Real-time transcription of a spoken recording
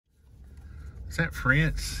Is that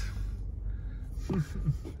Fritz? You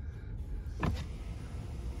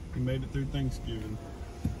made it through Thanksgiving.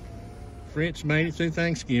 Fritz made it through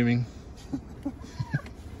Thanksgiving.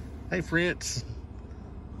 Hey, Fritz.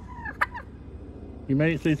 You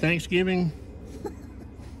made it through Thanksgiving?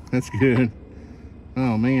 That's good.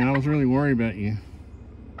 Oh, man, I was really worried about you.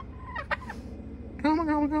 Come on,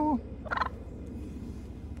 come on, come on.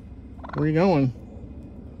 Where are you going?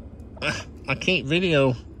 I can't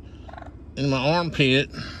video in my armpit.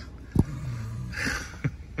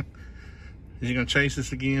 Is he gonna chase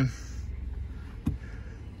us again?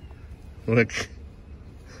 Look.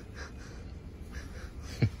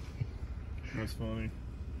 That's funny.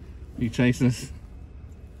 You chase us?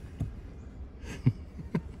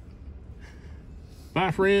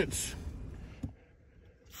 Bye, Fritz.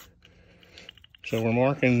 So we're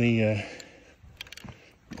marking the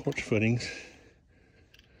porch footings.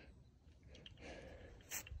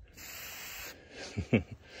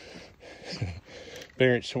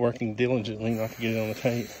 Barrett's working diligently not to get it on the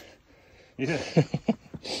tape. Yeah.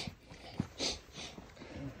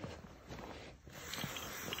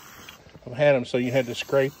 I've had them so you had to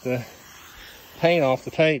scrape the paint off the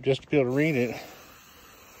tape just to be able to read it.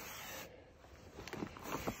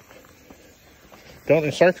 Don't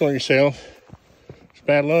encircle yourself. It's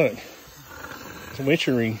bad luck. It's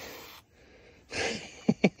witchery.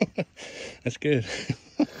 That's good.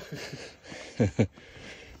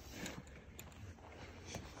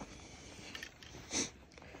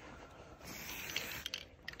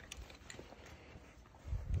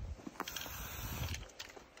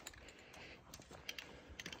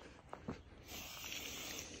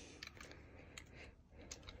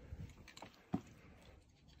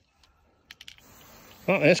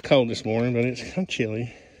 Well, it's cold this morning, but it's kind of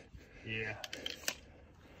chilly. Yeah.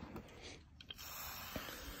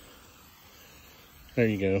 There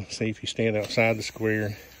you go. See, if you stand outside the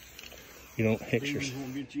square, you don't hex yourself.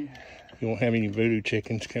 Won't get you. You won't have any voodoo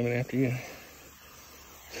chickens coming after you.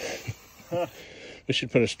 We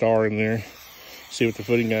should put a star in there. See what the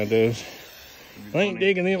footing guy does. I ain't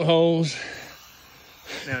digging them holes.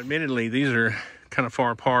 Now, admittedly, these are kind of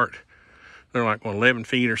far apart. They're like, what, 11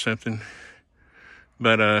 feet or something.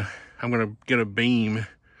 But I'm going to get a beam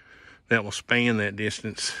that will span that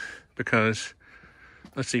distance because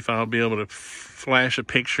let's see if I'll be able to flash a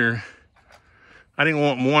picture. I didn't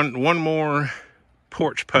want one more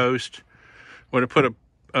porch post. Would have put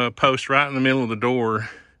a post right in the middle of the door,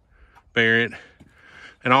 Barrett.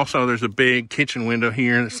 And also there's a big kitchen window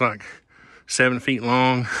here that's like 7 feet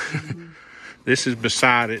long. This is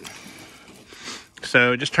beside it.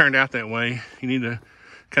 So it just turned out that way. You need to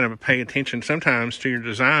kind of pay attention sometimes to your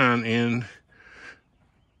design and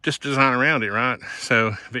just design around it, right?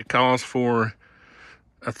 So if it calls for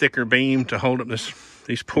a thicker beam to hold up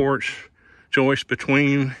these porch joists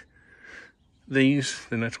between these,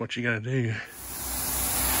 then that's what you gotta do.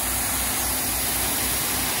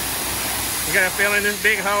 You gotta fill in this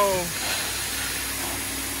big hole.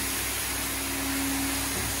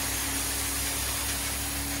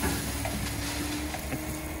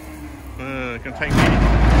 It's gonna take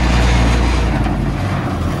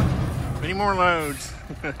many more loads.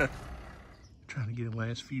 Trying to get the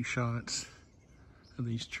last few shots of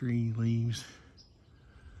these tree leaves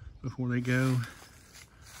before they go.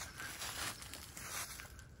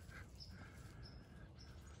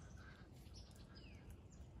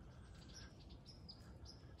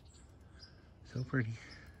 So pretty,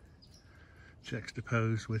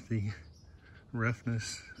 juxtaposed with the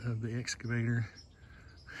roughness of the excavator.